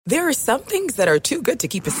There are some things that are too good to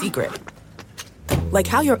keep a secret. Like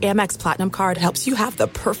how your Amex Platinum card helps you have the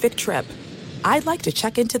perfect trip. I'd like to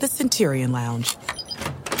check into the Centurion Lounge.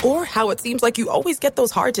 Or how it seems like you always get those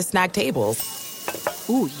hard-to-snag tables.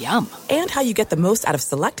 Ooh, yum. And how you get the most out of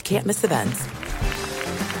select can't-miss events.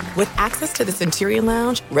 With access to the Centurion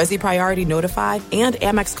Lounge, Resi Priority Notified, and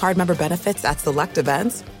Amex card member benefits at select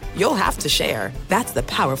events, you'll have to share. That's the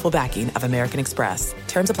powerful backing of American Express.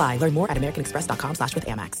 Terms apply. Learn more at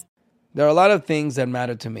americanexpress.com/withAmex. There are a lot of things that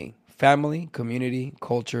matter to me: family, community,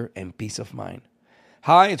 culture, and peace of mind.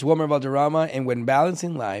 Hi, it's Wilmer Valderrama, and when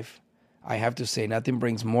balancing life, I have to say nothing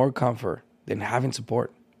brings more comfort than having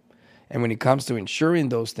support. And when it comes to ensuring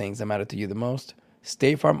those things that matter to you the most,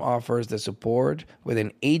 State Farm offers the support with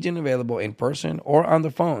an agent available in person or on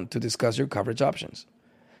the phone to discuss your coverage options.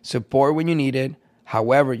 Support when you need it,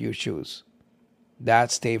 however you choose.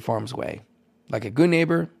 That's State Farm's way. Like a good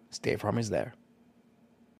neighbor, State Farm is there.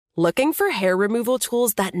 Looking for hair removal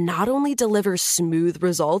tools that not only deliver smooth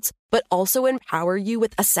results, but also empower you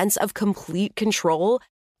with a sense of complete control?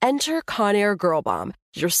 Enter Conair Girl Bomb,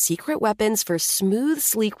 your secret weapons for smooth,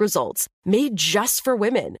 sleek results, made just for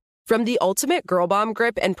women. From the ultimate Girl Bomb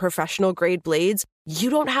grip and professional-grade blades, you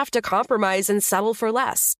don't have to compromise and settle for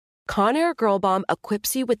less. Conair Girl Bomb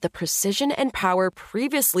equips you with the precision and power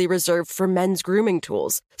previously reserved for men's grooming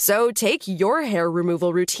tools. So take your hair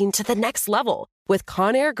removal routine to the next level with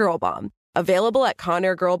Conair Girl Bomb. Available at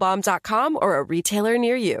ConairGirlBomb.com or a retailer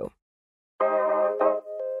near you.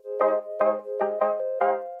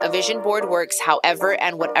 A vision board works however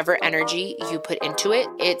and whatever energy you put into it.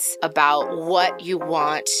 It's about what you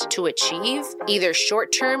want to achieve, either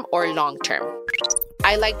short-term or long-term.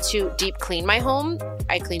 I like to deep clean my home.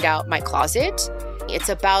 I cleaned out my closet. It's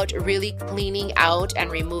about really cleaning out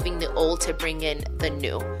and removing the old to bring in the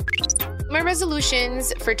new. My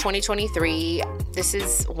resolutions for 2023, this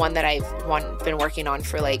is one that I've been working on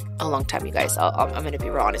for like a long time, you guys. I'm going to be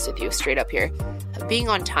real honest with you straight up here. Being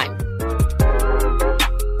on time.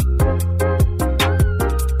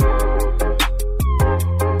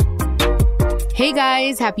 Hey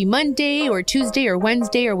guys, happy Monday or Tuesday or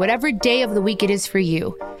Wednesday or whatever day of the week it is for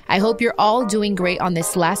you. I hope you're all doing great on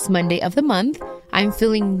this last Monday of the month. I'm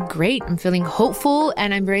feeling great. I'm feeling hopeful,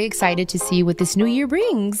 and I'm very excited to see what this new year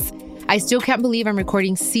brings. I still can't believe I'm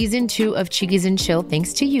recording season 2 of Chiquis and Chill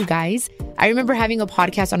thanks to you guys. I remember having a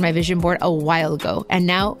podcast on my vision board a while ago, and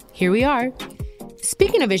now here we are.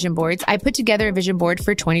 Speaking of vision boards, I put together a vision board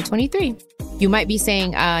for 2023. You might be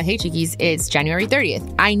saying, hey, Chiquis, it's January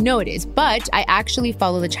 30th. I know it is, but I actually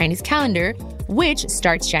follow the Chinese calendar, which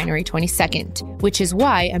starts January 22nd, which is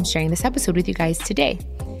why I'm sharing this episode with you guys today.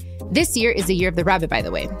 This year is the year of the rabbit, by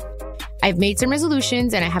the way. I've made some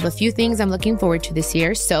resolutions and I have a few things I'm looking forward to this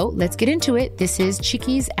year, so let's get into it. This is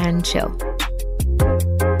Chiquis and Chill.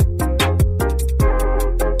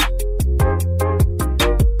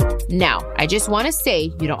 Now, I just want to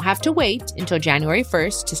say you don't have to wait until January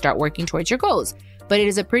 1st to start working towards your goals, but it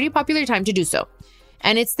is a pretty popular time to do so.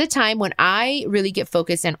 And it's the time when I really get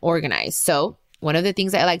focused and organized. So one of the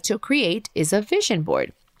things I like to create is a vision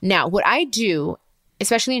board. Now, what I do,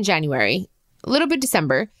 especially in January, a little bit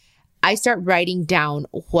December, I start writing down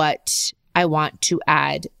what I want to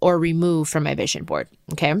add or remove from my vision board,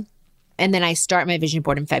 okay? And then I start my vision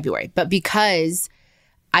board in February. But because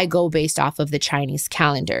I go based off of the Chinese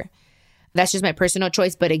calendar, that's just my personal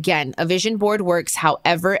choice. But again, a vision board works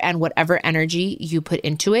however and whatever energy you put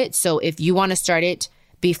into it. So if you want to start it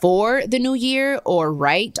before the new year or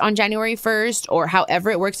right on January 1st or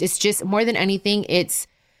however it works, it's just more than anything, it's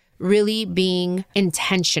really being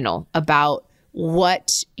intentional about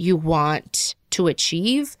what you want to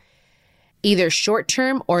achieve, either short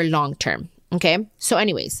term or long term. Okay. So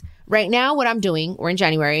anyways, right now what I'm doing, we're in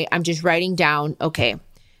January, I'm just writing down, okay,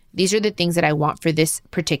 these are the things that I want for this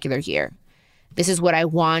particular year. This is what I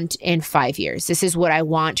want in 5 years. This is what I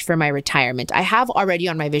want for my retirement. I have already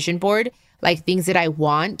on my vision board, like things that I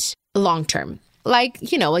want long-term,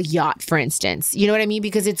 like, you know, a yacht, for instance, you know what I mean?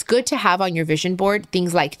 Because it's good to have on your vision board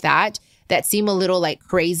things like that seem a little like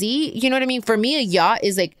crazy. You know what I mean? For me, a yacht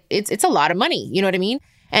is like, it's a lot of money. You know what I mean?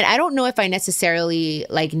 And I don't know if I necessarily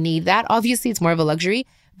like need that. Obviously, it's more of a luxury,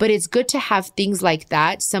 but it's good to have things like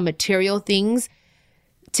that, some material things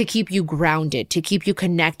to keep you grounded, to keep you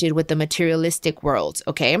connected with the materialistic world,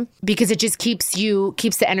 okay? Because it just keeps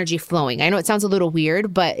the energy flowing. I know it sounds a little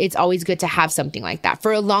weird, but it's always good to have something like that.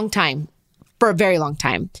 For a very long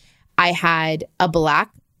time, I had a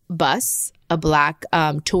black bus, a black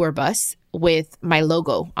tour bus with my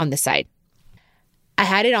logo on the side. I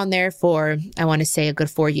had it on there for, I want to say, a good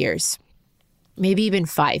 4 years, maybe even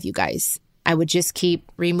 5, you guys. I would just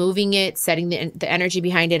keep removing it, setting the energy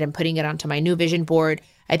behind it and putting it onto my new vision board.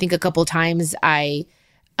 I think a couple times I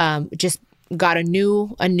just got a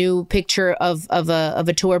new picture of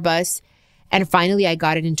a tour bus. And finally, I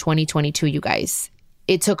got it in 2022, you guys.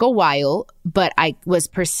 It took a while, but I was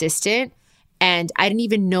persistent and I didn't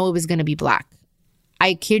even know it was going to be black.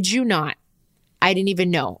 I kid you not. I didn't even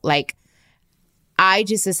know. Like, I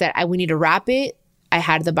just said, we need to wrap it. I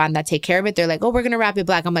had the banda take care of it. They're like, oh, we're going to wrap it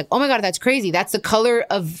black. I'm like, oh my God, that's crazy. That's the color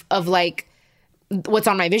of like what's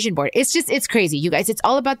on my vision board. It's crazy, you guys. It's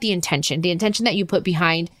all about the intention that you put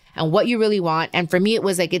behind and what you really want. And for me, it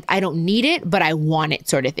was like, I don't need it, but I want it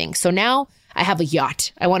sort of thing. So now I have a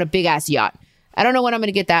yacht. I want a big ass yacht. I don't know when I'm going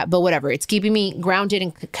to get that, but whatever. It's keeping me grounded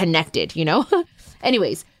and connected, you know?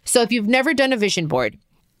 Anyways, so if you've never done a vision board,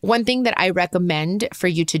 one thing that I recommend for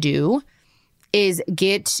you to do is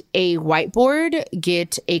get a whiteboard,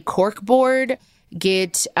 get a cork board,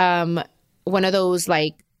 get one of those,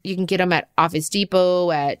 like, you can get them at Office Depot,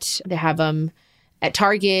 they have them at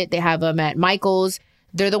Target, they have them at Michael's.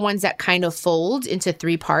 They're the ones that kind of fold into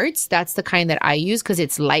 3 parts. That's the kind that I use because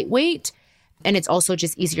it's lightweight and it's also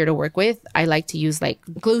just easier to work with. I like to use like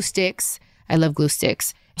glue sticks. I love glue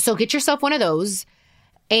sticks. So get yourself one of those.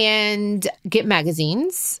 And get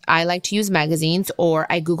magazines. I like to use magazines, or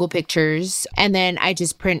I Google pictures and then I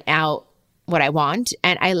just print out what I want.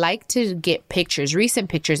 And I like to get pictures, recent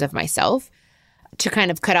pictures of myself to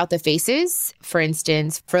kind of cut out the faces. For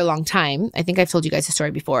instance, for a long time, I think I've told you guys a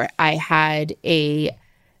story before. I had a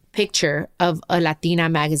picture of a Latina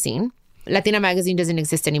magazine. Latina magazine doesn't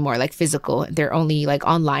exist anymore, like physical. They're only like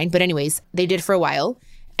online. But anyways, they did for a while.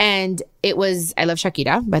 And it was, I love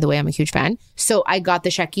Shakira, by the way, I'm a huge fan. So I got the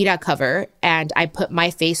Shakira cover and I put my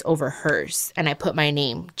face over hers and I put my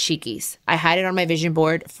name, Chiquis. I had it on my vision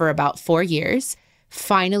board for about 4 years.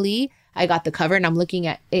 Finally, I got the cover and I'm looking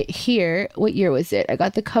at it here. What year was it? I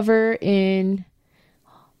got the cover in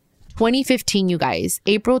 2015, you guys,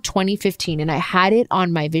 April 2015. And I had it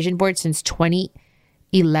on my vision board since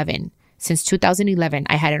 2011. Since 2011,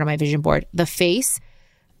 I had it on my vision board. The face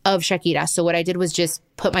of Shakira. So what I did was just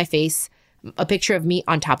put my face, a picture of me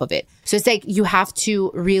on top of it. So it's like you have to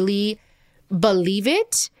really believe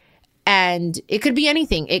it. And it could be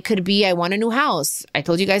anything. It could be, I want a new house. I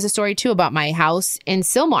told you guys a story too about my house in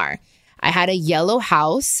Sylmar. I had a yellow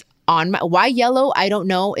house on why yellow? I don't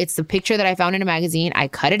know. It's the picture that I found in a magazine. I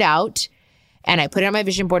cut it out and I put it on my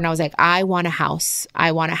vision board and I was like, I want a house.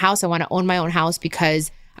 I want a house. I want to own my own house because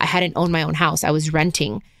I hadn't owned my own house. I was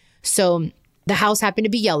renting. So the house happened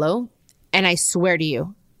to be yellow. And I swear to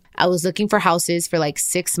you, I was looking for houses for like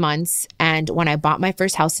 6 months. And when I bought my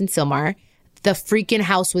first house in Sylmar, the freaking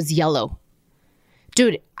house was yellow.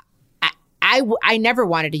 Dude, I never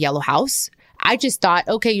wanted a yellow house. I just thought,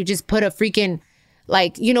 okay, you just put a freaking,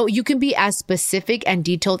 like, you know, you can be as specific and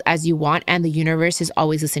detailed as you want. And the universe is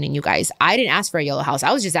always listening, you guys. I didn't ask for a yellow house.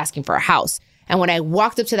 I was just asking for a house. And when I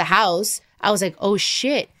walked up to the house, I was like, oh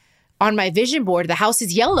shit. On my vision board, the house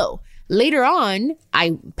is yellow. Later on,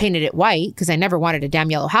 I painted it white because I never wanted a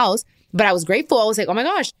damn yellow house. But I was grateful. I was like, oh my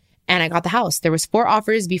gosh. And I got the house. There was 4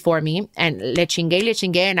 offers before me. And le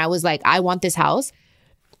chingue. And I was like, I want this house.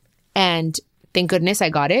 And thank goodness I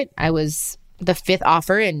got it. I was the 5th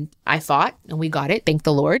offer and I fought and we got it. Thank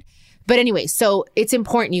the Lord. But anyway, so it's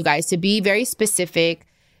important, you guys, to be very specific,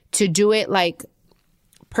 to do it like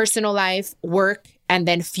personal life, work, and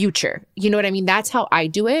then future. You know what I mean? That's how I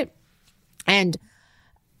do it. And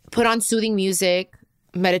put on soothing music,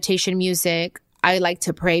 meditation music. I like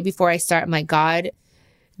to pray before I start. I'm like, God,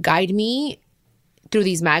 guide me through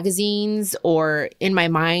these magazines or in my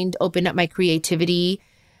mind, open up my creativity,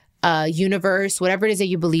 universe, whatever it is that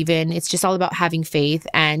you believe in. It's just all about having faith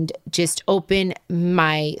and just open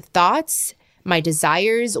my thoughts, my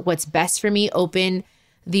desires, what's best for me, open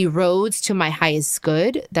the roads to my highest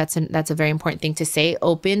good. That's a very important thing to say.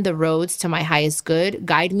 Open the roads to my highest good.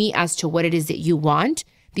 Guide me as to what it is that you want.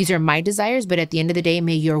 These are my desires, but at the end of the day,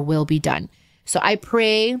 may your will be done. So I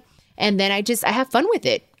pray and then I have fun with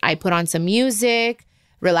it. I put on some music,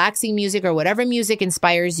 relaxing music or whatever music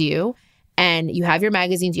inspires you. And you have your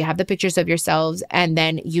magazines, you have the pictures of yourselves, and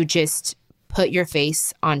then you just put your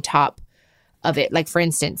face on top of it. Like for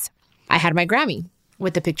instance, I had my Grammy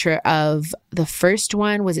with the picture of the first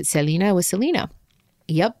one. Was it Selena? It was Selena.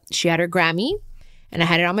 Yep. She had her Grammy and I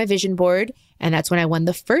had it on my vision board. And that's when I won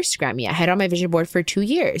the first Grammy. I had it on my vision board for 2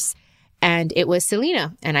 years and it was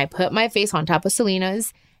Selena. And I put my face on top of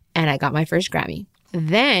Selena's and I got my first Grammy.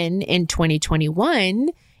 Then in 2021,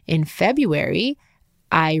 in February,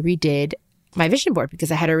 I redid my vision board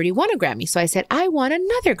because I had already won a Grammy. So I said, I want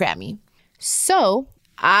another Grammy. So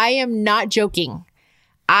I am not joking.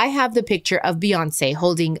 I have the picture of Beyonce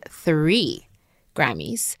holding 3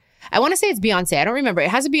 Grammys. I want to say it's Beyonce. I don't remember. It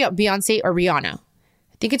has to be Beyonce or Rihanna.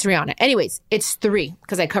 I think it's Rihanna. Anyways, it's 3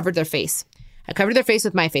 because I covered their face. I covered their face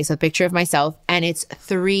with my face, a picture of myself, and it's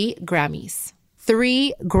 3 Grammys.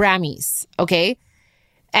 3 Grammys, okay?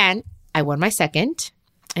 And I won my 2nd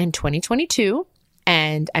in 2022,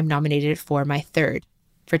 and I'm nominated for my 3rd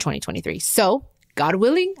for 2023. So, God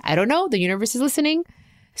willing, I don't know, the universe is listening.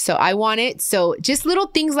 So I want it. So just little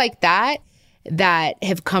things like that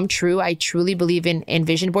have come true. I truly believe in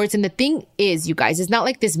vision boards. And the thing is, you guys, it's not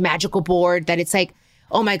like this magical board that it's like,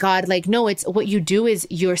 oh my God, like, no, it's what you do is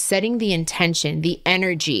you're setting the intention, the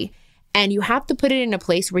energy, and you have to put it in a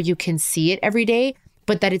place where you can see it every day,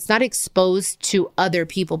 but that it's not exposed to other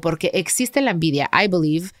people. Porque existe la envidia. I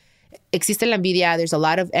believe existe la envidia. There's a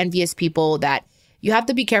lot of envious people that you have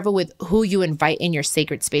to be careful with who you invite in your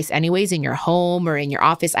sacred space anyways, in your home or in your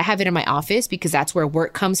office. I have it in my office because that's where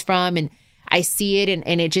work comes from. And I see it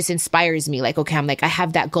and it just inspires me. Like, okay, I'm like, I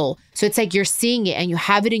have that goal. So it's like you're seeing it and you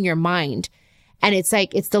have it in your mind. And it's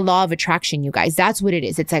like, it's the law of attraction, you guys. That's what it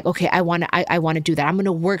is. It's like, okay, I want to do that. I'm going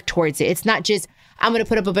to work towards it. It's not just, I'm going to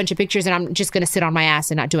put up a bunch of pictures and I'm just going to sit on my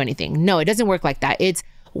ass and not do anything. No, it doesn't work like that. It's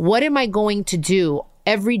what am I going to do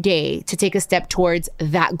every day to take a step towards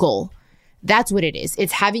that goal? That's what it is.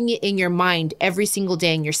 It's having it in your mind every single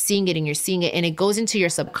day and you're seeing it and it goes into your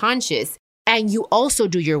subconscious and you also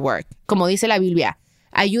do your work. Como dice la Biblia,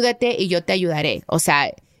 ayúdate y yo te ayudaré. O sea,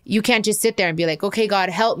 you can't just sit there and be like, okay, God,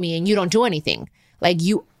 help me, and you don't do anything. Like,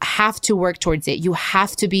 you have to work towards it. You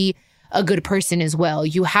have to be a good person as well.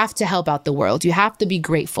 You have to help out the world. You have to be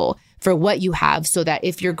grateful for what you have so that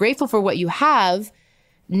if you're grateful for what you have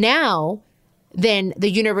now, then the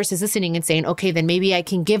universe is listening and saying, okay, then maybe I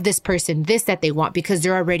can give this person this that they want because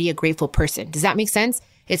they're already a grateful person. Does that make sense?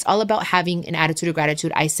 It's all about having an attitude of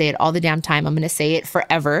gratitude. I say it all the damn time. I'm going to say it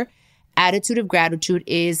forever. Attitude of gratitude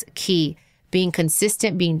is key. Being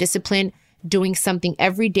consistent, being disciplined, doing something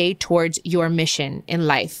every day towards your mission in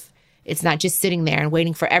life. It's not just sitting there and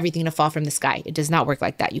waiting for everything to fall from the sky. It does not work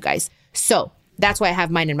like that, you guys. So that's why I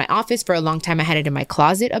have mine in my office. For a long time, I had it in my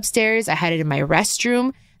closet upstairs. I had it in my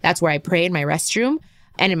restroom. That's where I pray, in my restroom,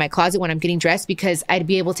 and in my closet when I'm getting dressed because I'd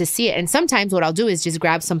be able to see it. And sometimes what I'll do is just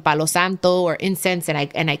grab some Palo Santo or incense and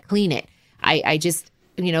I clean it. I just,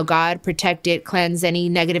 God, protect it, cleanse any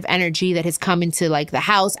negative energy that has come into like the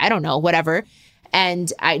house. I don't know, whatever.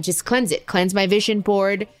 And I just cleanse my vision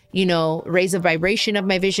board, raise the vibration of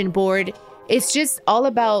my vision board. It's just all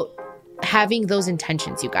about having those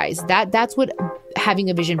intentions, you guys. That's what having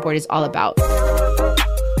a vision board is all about.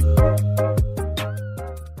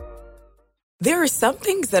 There are some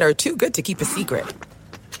things that are too good to keep a secret.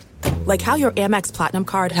 Like how your Amex Platinum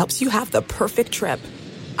card helps you have the perfect trip.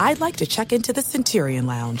 I'd like to check into the Centurion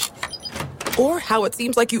Lounge. Or how it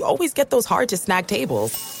seems like you always get those hard-to-snag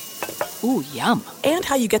tables. Ooh, yum. And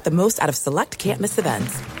how you get the most out of select can't-miss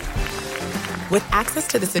events. With access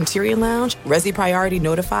to the Centurion Lounge, Resi Priority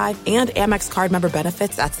Notified, and Amex card member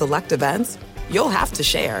benefits at select events, you'll have to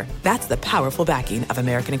share. That's the powerful backing of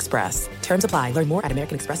American Express. Terms apply. Learn more at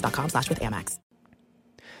americanexpress.com/withAmex.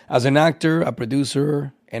 As an actor, a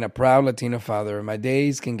producer, and a proud Latino father, my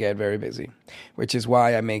days can get very busy, which is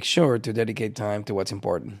why I make sure to dedicate time to what's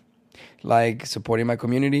important. Like supporting my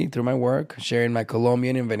community through my work, sharing my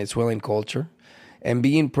Colombian and Venezuelan culture, and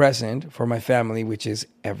being present for my family, which is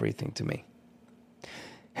everything to me.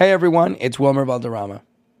 Hey everyone, it's Wilmer Valderrama,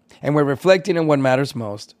 and we're reflecting on what matters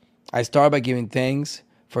most. I start by giving thanks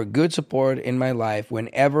for good support in my life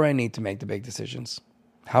whenever I need to make the big decisions.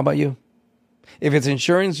 How about you? If it's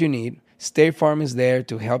insurance you need, State Farm is there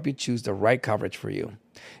to help you choose the right coverage for you.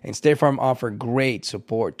 And State Farm offers great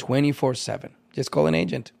support 24/7. Just call an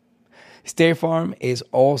agent. State Farm is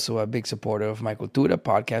also a big supporter of my Cultura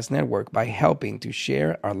podcast network by helping to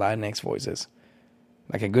share our Latinx voices.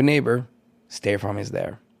 Like a good neighbor, State Farm is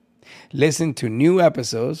there. Listen to new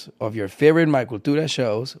episodes of your favorite My Cultura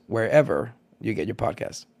shows wherever you get your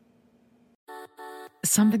podcasts.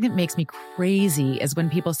 Something that makes me crazy is when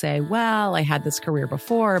people say, well, I had this career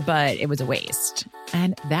before, but it was a waste.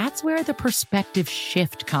 And that's where the perspective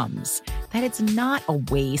shift comes, that it's not a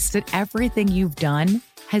waste, that everything you've done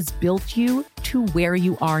has built you to where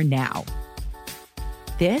you are now.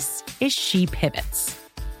 This is She Pivots,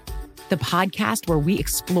 the podcast where we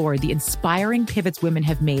explore the inspiring pivots women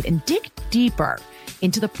have made and dig deeper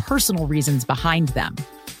into the personal reasons behind them.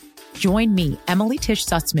 Join me, Emily Tish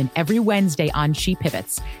Sussman, every Wednesday on She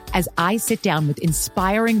Pivots as I sit down with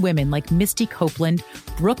inspiring women like Misty Copeland,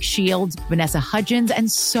 Brooke Shields, Vanessa Hudgens,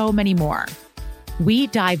 and so many more. We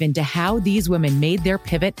dive into how these women made their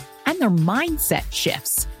pivot and their mindset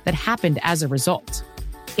shifts that happened as a result.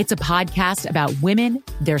 It's a podcast about women,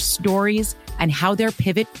 their stories, and how their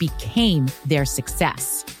pivot became their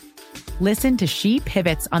success. Listen to She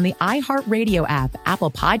Pivots on the iHeartRadio app, Apple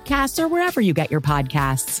Podcasts, or wherever you get your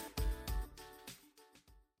podcasts.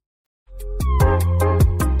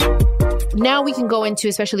 Now we can go into,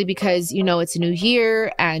 especially because, it's a new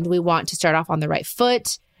year and we want to start off on the right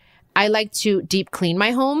foot. I like to deep clean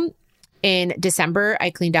my home. In December, I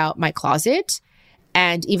cleaned out my closet.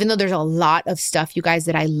 And even though there's a lot of stuff, you guys,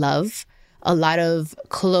 that I love, a lot of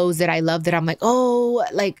clothes that I love that I'm like,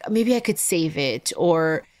 maybe I could save it,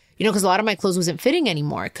 or because a lot of my clothes wasn't fitting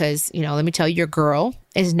anymore. Because, let me tell you, your girl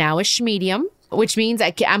is now a schmedium, which means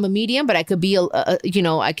I'm a medium, but I could be,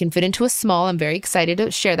 I can fit into a small. I'm very excited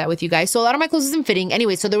to share that with you guys. So a lot of my clothes wasn't fitting.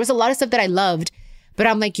 Anyway, so there was a lot of stuff that I loved, but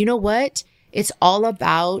I'm like, you know what? It's all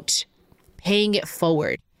about paying it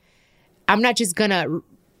forward. I'm not just going to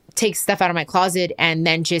take stuff out of my closet and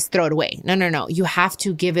then just throw it away. No. You have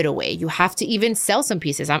to give it away. You have to even sell some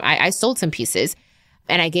pieces. I sold some pieces.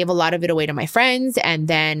 And I gave a lot of it away to my friends. And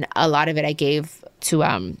then a lot of it I gave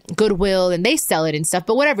to Goodwill, and they sell it and stuff.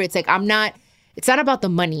 But whatever, it's like, it's not about the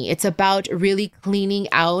money. It's about really cleaning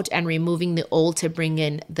out and removing the old to bring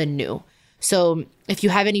in the new. So if you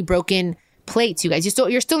have any broken plates, you guys,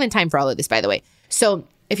 you're still in time for all of this, by the way. So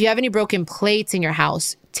if you have any broken plates in your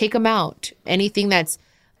house, take them out. Anything that's,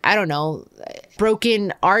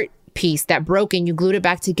 broken art piece that broke and you glued it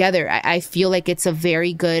back together. I feel like it's a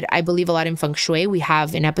very good, I believe a lot in feng shui. We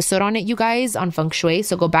have an episode on it, you guys, on feng shui.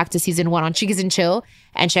 So go back to season 1 on Chicas and Chill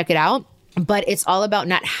and check it out. But it's all about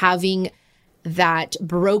not having that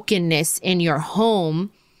brokenness in your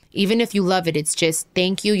home. Even if you love it, it's just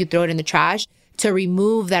thank you. You throw it in the trash to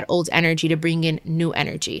remove that old energy to bring in new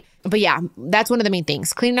energy. But yeah, that's one of the main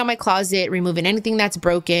things. Cleaning out my closet, removing anything that's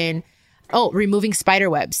broken. Oh, removing spider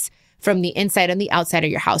webs from the inside and the outside of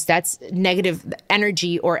your house. That's negative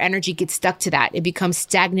energy, or energy gets stuck to that. It becomes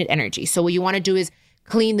stagnant energy. So what you want to do is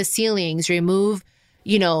clean the ceilings, remove,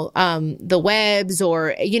 the webs,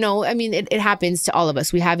 or, it happens to all of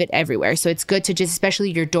us. We have it everywhere. So it's good to just,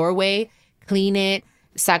 especially your doorway, clean it,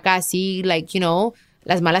 saca así,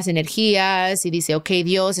 las malas energías, y dice, okay,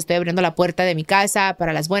 Dios, estoy abriendo la puerta de mi casa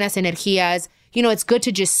para las buenas energías. It's good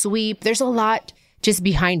to just sweep. There's a lot just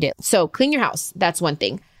behind it. So clean your house. That's one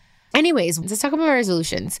thing. Anyways, let's talk about my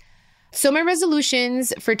resolutions. So my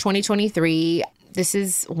resolutions for 2023, this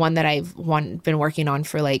is one that I've been working on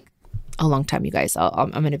for like a long time, you guys.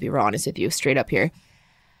 I'm going to be real honest with you, straight up here.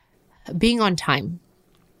 Being on time.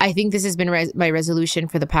 I think this has been my resolution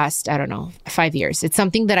for the past, 5 years. It's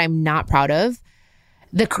something that I'm not proud of.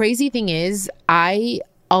 The crazy thing is, I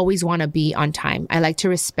always want to be on time. I like to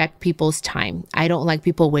respect people's time. I don't like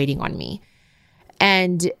people waiting on me.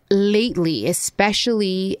 And lately,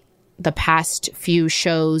 especially the past few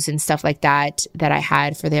shows and stuff like that I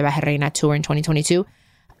had for the Baja Reina tour in 2022,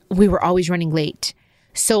 we were always running late.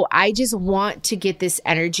 So I just want to get this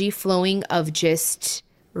energy flowing of just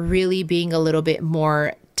really being a little bit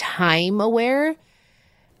more time aware.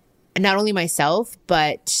 Not only myself,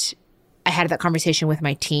 but I had that conversation with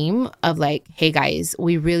my team of like, hey guys,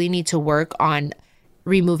 we really need to work on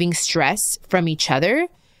removing stress from each other.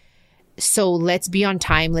 So let's be on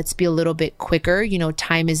time. Let's be a little bit quicker.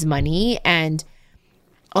 Time is money. And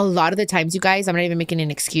a lot of the times, you guys, I'm not even making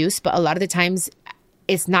an excuse, but a lot of the times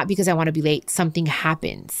it's not because I want to be late. Something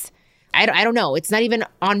happens. I don't know. It's not even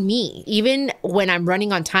on me. Even when I'm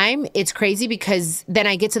running on time, it's crazy because then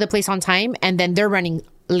I get to the place on time and then they're running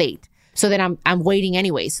late. So then I'm waiting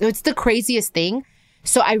anyways. So it's the craziest thing.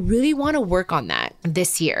 So I really want to work on that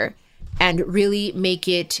this year and really make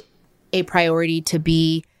it a priority to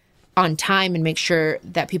be on time and make sure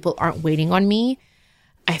that people aren't waiting on me.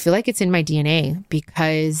 I feel like it's in my DNA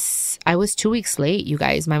because I was 2 weeks late, you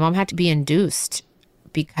guys. My mom had to be induced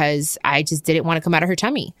because I just didn't want to come out of her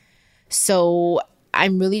tummy. So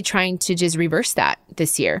I'm really trying to just reverse that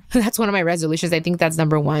this year. That's one of my resolutions. I think that's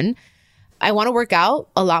number 1. I want to work out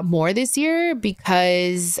a lot more this year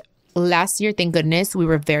because last year, thank goodness, we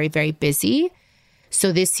were very, very busy.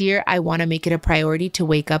 So this year, I want to make it a priority to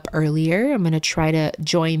wake up earlier. I'm going to try to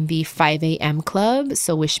join the 5 a.m. club.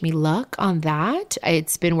 So wish me luck on that.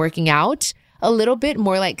 It's been working out a little bit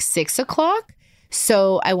more like 6 o'clock.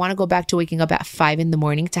 So I want to go back to waking up at 5 in the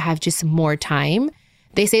morning to have just more time.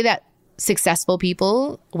 They say that successful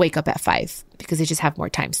people wake up at 5 because they just have more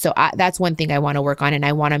time. So that's one thing I want to work on. And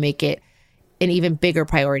I want to make it an even bigger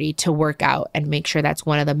priority to work out and make sure that's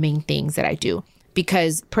one of the main things that I do.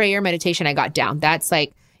 Because prayer, meditation, I got down. That's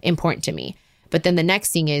like important to me. But then the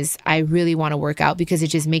next thing is I really want to work out because it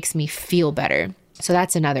just makes me feel better. So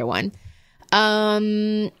that's another one.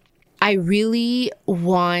 I really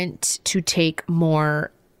want to take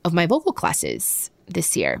more of my vocal classes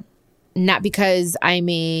this year. Not because I'm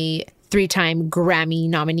a 3-time Grammy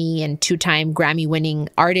nominee and 2-time Grammy winning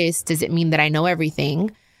artist does it mean that I know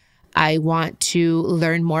everything. I want to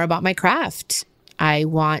learn more about my craft. I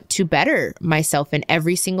want to better myself in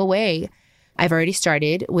every single way. I've already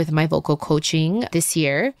started with my vocal coaching this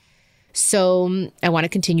year. So I want to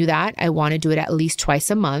continue that. I want to do it at least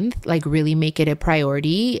twice a month, like really make it a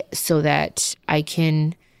priority so that I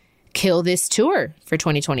can kill this tour for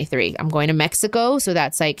 2023. I'm going to Mexico, so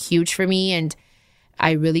that's like huge for me. And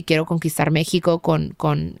I really quiero conquistar México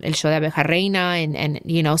con el show de Abeja Reina. And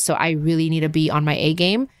you know, so I really need to be on my A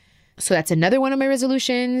game. So that's another one of my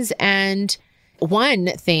resolutions. And one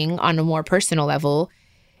thing on a more personal level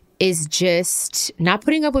is just not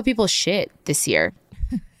putting up with people's shit this year.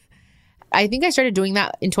 I think I started doing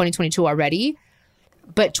that in 2022 already,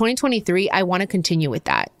 but 2023, I want to continue with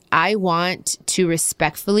that. I want to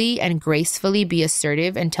respectfully and gracefully be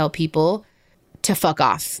assertive and tell people to fuck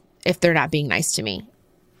off if they're not being nice to me.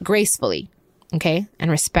 Gracefully, okay? And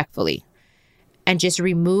respectfully. And just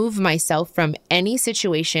remove myself from any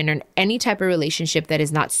situation or any type of relationship that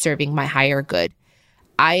is not serving my higher good.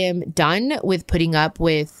 I am done with putting up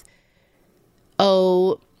with,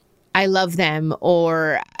 oh, I love them,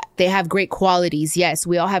 or they have great qualities. Yes,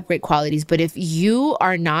 we all have great qualities. But if you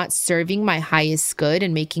are not serving my highest good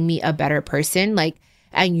and making me a better person,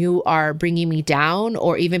 and you are bringing me down,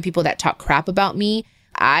 or even people that talk crap about me,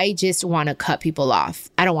 I just want to cut people off.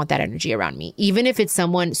 I don't want that energy around me. Even if it's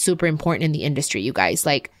someone super important in the industry, you guys,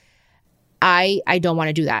 I don't want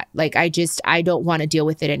to do that. I don't want to deal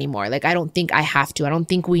with it anymore. I don't think I have to. I don't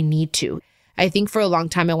think we need to. I think for a long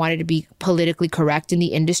time, I wanted to be politically correct in the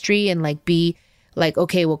industry and be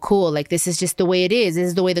okay, well, cool. This is just the way it is. This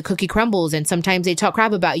is the way the cookie crumbles. And sometimes they talk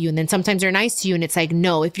crap about you. And then sometimes they're nice to you. And it's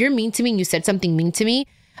no, if you're mean to me and you said something mean to me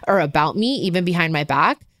or about me, even behind my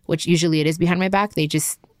back, which usually it is behind my back, they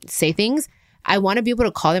just say things. I want to be able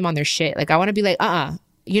to call them on their shit. I want to be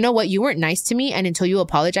you know what? You weren't nice to me. And until you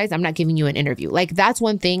apologize, I'm not giving you an interview. That's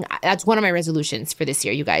one thing. That's one of my resolutions for this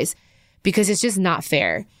year, you guys, because it's just not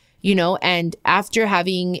fair, you know? And after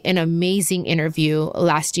having an amazing interview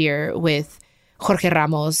last year with Jorge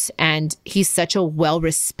Ramos, and he's such a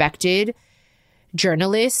well-respected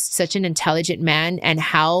journalist, such an intelligent man, and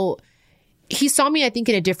how he saw me, I think,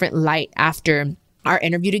 in a different light after our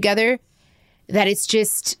interview together, that it's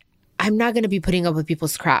just, I'm not going to be putting up with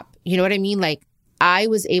people's crap. You know what I mean? I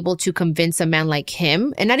was able to convince a man like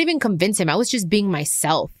him, and not even convince him, I was just being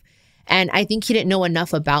myself. And I think he didn't know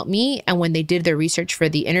enough about me. And when they did their research for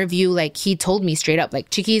the interview, he told me straight up,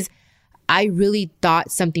 Chiquis, I really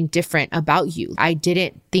thought something different about you. I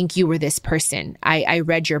didn't think you were this person. I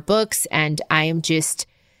read your books, and I am just,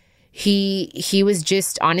 he was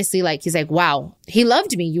just honestly he's wow, he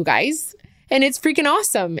loved me, you guys. And it's freaking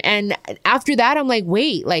awesome. And after that, I'm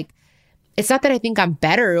wait, it's not that I think I'm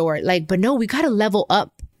better or but no, we got to level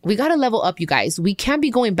up. We got to level up, you guys. We can't be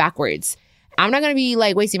going backwards. I'm not going to be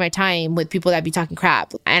wasting my time with people that be talking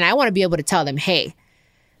crap. And I want to be able to tell them, hey,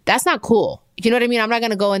 that's not cool. You know what I mean? I'm not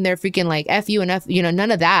going to go in there freaking F you and F,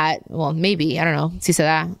 none of that. Well, maybe, I don't know. Si se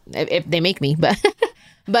da, if they make me, but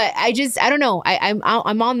I don't know.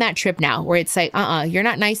 I'm on that trip now where it's you're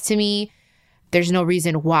not nice to me. There's no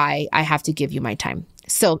reason why I have to give you my time.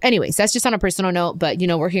 So anyways, that's just on a personal note, but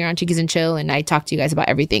we're here on Chiquis and Chill, and I talk to you guys about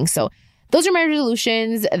everything. So those are my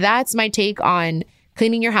resolutions. That's my take on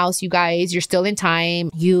cleaning your house, you guys. You're still in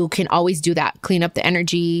time. You can always do that. Clean up the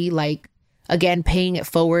energy, again, paying it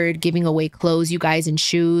forward, giving away clothes, you guys, and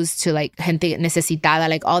shoes to gente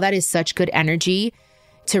necesitada. All that is such good energy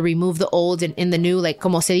to remove the old and in the new.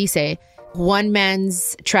 Como se dice, one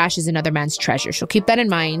man's trash is another man's treasure. So keep that in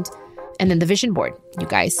mind. And then the vision board, you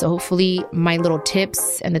guys. So hopefully my little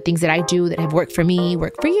tips and the things that I do that have worked for me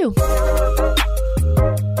work for you.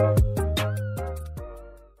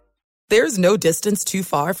 There's no distance too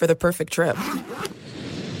far for the perfect trip.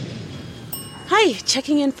 Hi,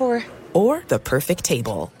 checking in for... Or the perfect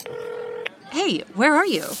table. Hey, where are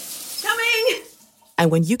you? Coming!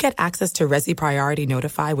 And when you get access to Resi Priority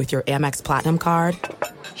Notify with your Amex Platinum card...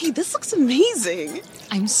 Hey, this looks amazing.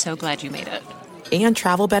 I'm so glad you made it. And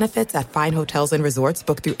travel benefits at fine hotels and resorts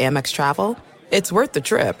booked through Amex Travel, it's worth the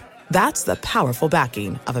trip. That's the powerful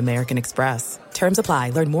backing of American Express. Terms apply.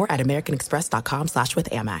 Learn more at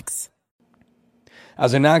americanexpress.com/withAmex.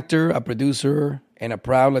 As an actor, a producer, and a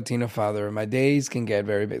proud Latino father, my days can get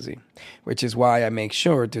very busy, which is why I make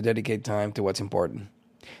sure to dedicate time to what's important.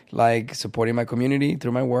 Like supporting my community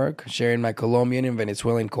through my work, sharing my Colombian and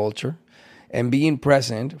Venezuelan culture, and being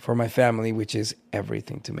present for my family, which is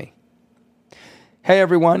everything to me. Hey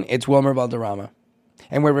everyone, it's Wilmer Valderrama,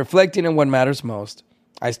 and we're reflecting on what matters most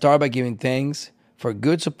I start by giving thanks for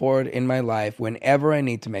good support in my life whenever I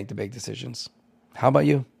need to make the big decisions. How about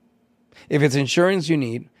you? If it's insurance you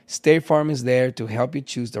need, State Farm is there to help you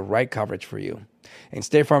choose the right coverage for you. And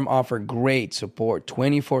State Farm offers great support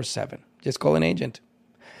 24/7. Just call an agent.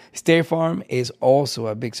 State Farm is also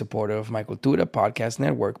a big supporter of My Cultura podcast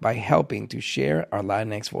network by helping to share our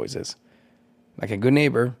Latinx voices. Like a good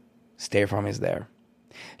neighbor, State Farm is there.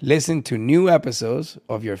 Listen to new episodes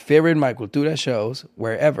of your favorite My Cultura shows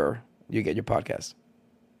wherever you get your podcasts.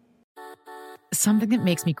 Something that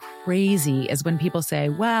makes me crazy is when people say,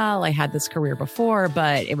 well, I had this career before,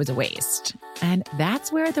 but it was a waste. And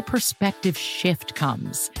that's where the perspective shift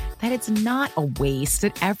comes, that it's not a waste,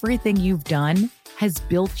 that everything you've done has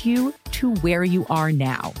built you to where you are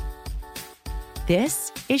now.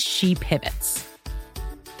 This is She Pivots,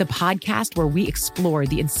 the podcast where we explore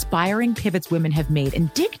the inspiring pivots women have made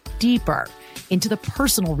and dig deeper into the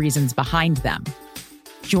personal reasons behind them.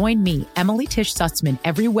 Join me, Emily Tish Sussman,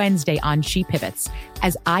 every Wednesday on She Pivots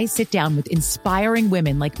as I sit down with inspiring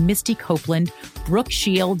women like Misty Copeland, Brooke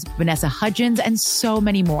Shields, Vanessa Hudgens, and so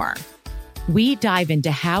many more. We dive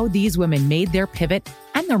into how these women made their pivot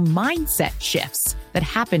and their mindset shifts that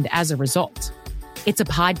happened as a result. It's a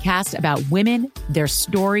podcast about women, their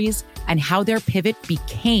stories, and how their pivot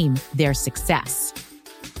became their success.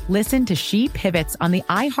 Listen to She Pivots on the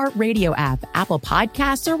iHeartRadio app, Apple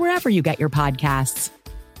Podcasts, or wherever you get your podcasts.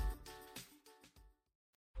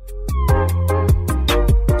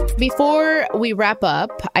 Before we wrap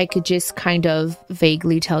up, I could just kind of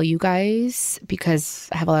vaguely tell you guys, because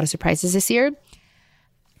I have a lot of surprises this year.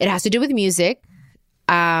 It has to do with music.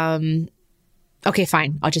 Okay,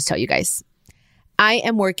 fine. I'll just tell you guys. I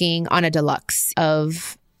am working on a deluxe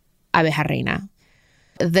of Abeja Reina.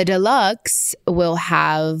 The deluxe will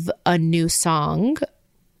have a new song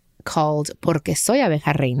called Porque Soy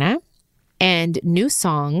Abeja Reina and new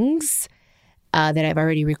songs that I've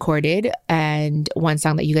already recorded, and one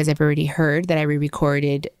song that you guys have already heard that I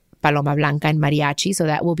re-recorded, Paloma Blanca and Mariachi, so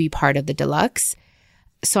that will be part of the deluxe.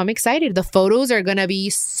 So I'm excited. The photos are going to be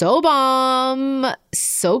so bomb,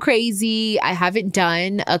 so crazy. I haven't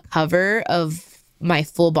done a cover of my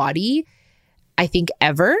full body, I think,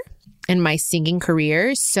 ever in my singing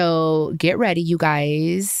career. So get ready, you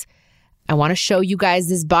guys. I want to show you guys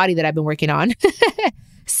this body that I've been working on.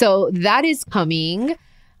 So that is coming.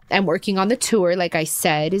 I'm working on the tour, like I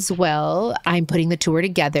said, as well. I'm putting the tour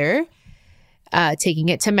together, taking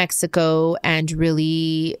it to Mexico and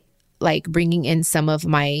really like bringing in some of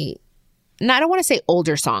my, I don't want to say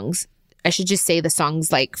older songs. I should just say the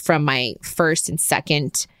songs like from my first and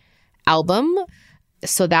second album.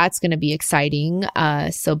 So that's going to be exciting.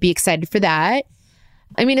 So be excited for that.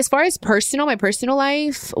 I mean, as far as my personal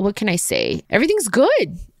life, what can I say? Everything's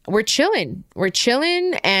good. We're chilling.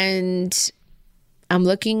 And I'm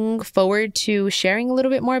looking forward to sharing a little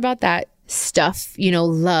bit more about that stuff,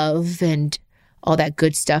 love and all that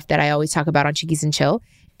good stuff that I always talk about on Chiquis and Chill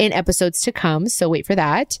in episodes to come. So wait for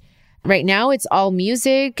that. Right now, it's all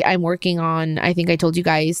music. I'm working on, I think I told you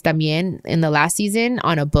guys también in the last season,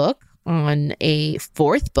 on a book, on a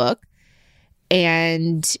fourth book.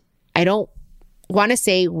 And I don't want to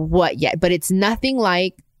say what yet, but it's nothing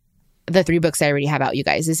like the 3 books I already have out, you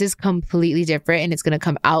guys. This is completely different, and it's going to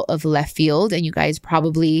come out of left field, and you guys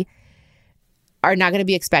probably are not going to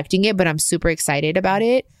be expecting it, but I'm super excited about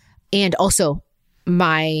it. And also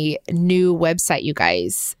my new website, you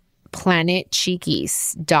guys,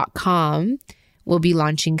 planetchiquis.com, will be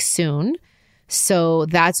launching soon. So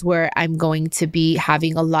that's where I'm going to be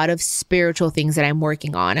having a lot of spiritual things that I'm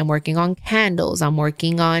working on. I'm working on candles. I'm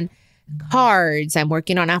working on cards. I'm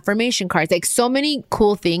working on affirmation cards, like so many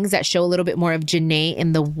cool things that show a little bit more of Janae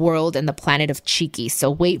in the world and the planet of Chiquis.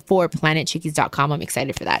 So wait for planetchiquis.com. I'm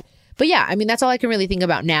excited for that. But yeah, I mean, that's all I can really think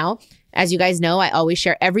about now. As you guys know, I always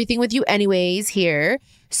share everything with you anyways here.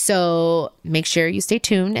 So make sure you stay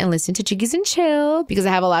tuned and listen to Chiquis and Chill, because I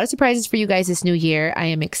have a lot of surprises for you guys this new year. I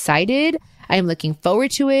am excited. I am looking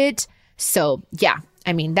forward to it. So yeah,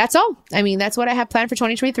 I mean, that's all. I mean, that's what I have planned for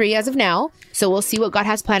 2023 as of now. So we'll see what God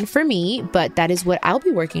has planned for me, but that is what I'll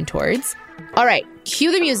be working towards. All right,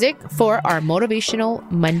 cue the music for our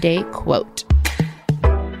Motivational Monday quote.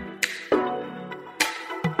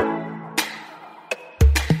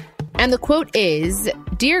 And the quote is,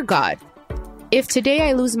 "Dear God, if today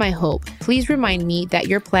I lose my hope, please remind me that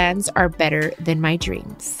your plans are better than my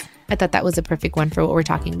dreams." I thought that was a perfect one for what we're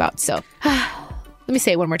talking about. So let me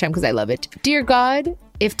say it one more time because I love it. Dear God,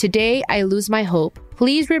 if today I lose my hope,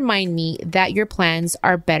 please remind me that your plans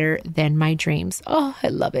are better than my dreams. Oh, I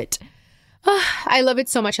love it. Oh, I love it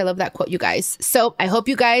so much. I love that quote, you guys. So I hope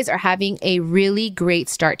you guys are having a really great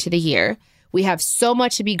start to the year. We have so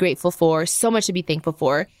much to be grateful for, so much to be thankful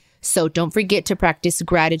for. So don't forget to practice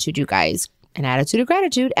gratitude, you guys. An attitude of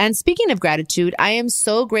gratitude. And speaking of gratitude, I am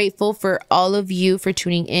so grateful for all of you for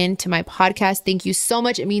tuning in to my podcast. Thank you so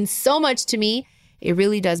much. It means so much to me. It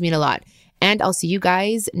really does mean a lot. And I'll see you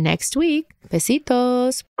guys next week.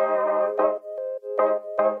 Besitos.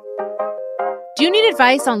 Do you need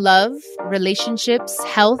advice on love, relationships,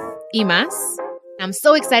 health, y más? I'm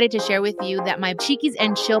so excited to share with you that my Chiquis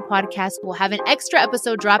and Chill podcast will have an extra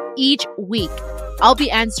episode drop each week. I'll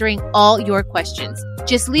be answering all your questions.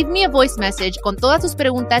 Just leave me a voice message con todas tus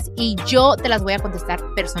preguntas y yo te las voy a contestar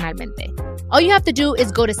personalmente. All you have to do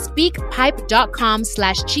is go to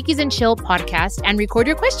speakpipe.com/Chiquis and Chill podcast and record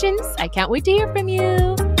your questions. I can't wait to hear from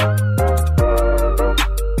you.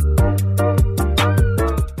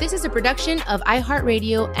 This is a production of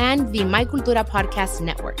iHeartRadio and the My Cultura Podcast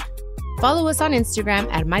Network. Follow us on Instagram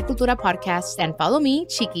at My Cultura Podcast and follow me,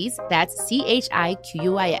 Chiquis, that's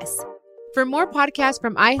CHIQUIS. For more podcasts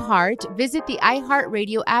from iHeart, visit the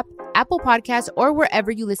iHeartRadio app, Apple Podcasts, or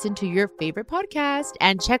wherever you listen to your favorite podcast,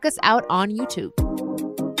 and check us out on YouTube.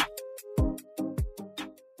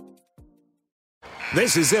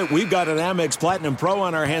 This is it. We've got an Amex Platinum Pro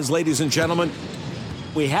on our hands, ladies and gentlemen.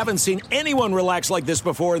 We haven't seen anyone relax like this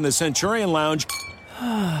before in the Centurion Lounge.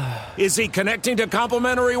 Is he connecting to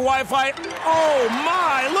complimentary Wi-Fi? Oh,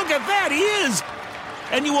 my! Look at that! He is!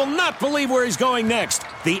 And you will not believe where he's going next.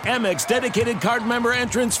 The Amex dedicated card member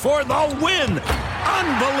entrance for the win.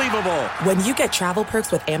 Unbelievable. When you get travel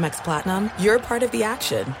perks with Amex Platinum, you're part of the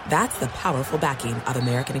action. That's the powerful backing of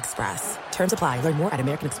American Express. Terms apply. Learn more at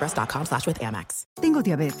americanexpress.com/withAmex. Tengo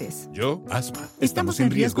diabetes. Yo, asma. Estamos en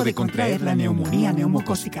riesgo de contraer la neumonía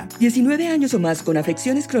neumocócica. 19 años o más con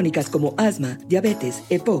afecciones crónicas como asma, diabetes,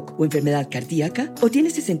 EPOC o enfermedad cardíaca, o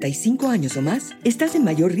tienes 65 años o más, estás en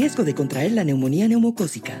mayor riesgo de contraer la neumonía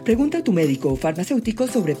neumocócica. Pregunta a tu médico o farmacéutico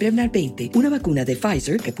sobre Prevnar 20, una vacuna de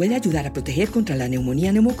Pfizer que puede ayudar a proteger contra la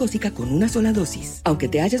neumonía neumocócica con una sola dosis. Aunque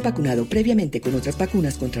te hayas vacunado previamente con otras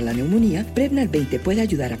vacunas contra la neumonía, Prevnar 20 puede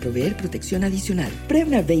ayudar a proveer protección adicional.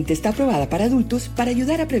 Prevnar 20 está aprobada para adultos para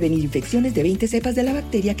ayudar a prevenir infecciones de 20 cepas de la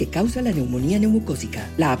bacteria que causa la neumonía neumocócica.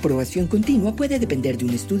 La aprobación continua puede depender de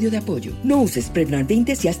un estudio de apoyo. No uses Prevnar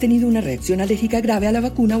 20 si has tenido una reacción alérgica grave a la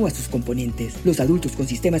vacuna o a sus componentes. Los adultos con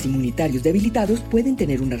sistemas inmunitarios debilitados pueden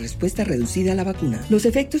tener una respuesta reducida a la vacuna. Los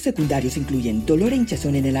efectos secundarios incluyen dolor e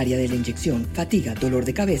hinchazón en el área de la inyección, fatiga, dolor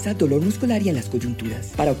de cabeza, dolor muscular y en las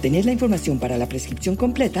coyunturas. Para obtener la información para la prescripción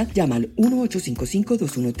completa, llama al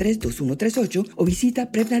 1-855-213-2138 o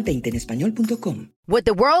visita Prevnar20enespañol.com. What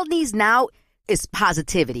the world needs now is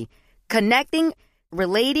positivity. Connecting,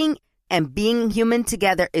 relating, and being human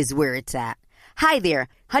together is where it's at. Hi there,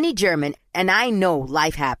 Honey German, and I know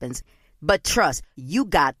life happens, but trust, you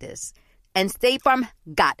got this. And State Farm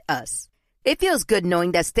got us. It feels good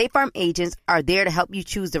knowing that State Farm agents are there to help you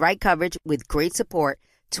choose the right coverage with great support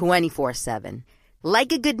 24/7.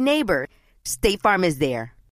 Like a good neighbor, State Farm is there.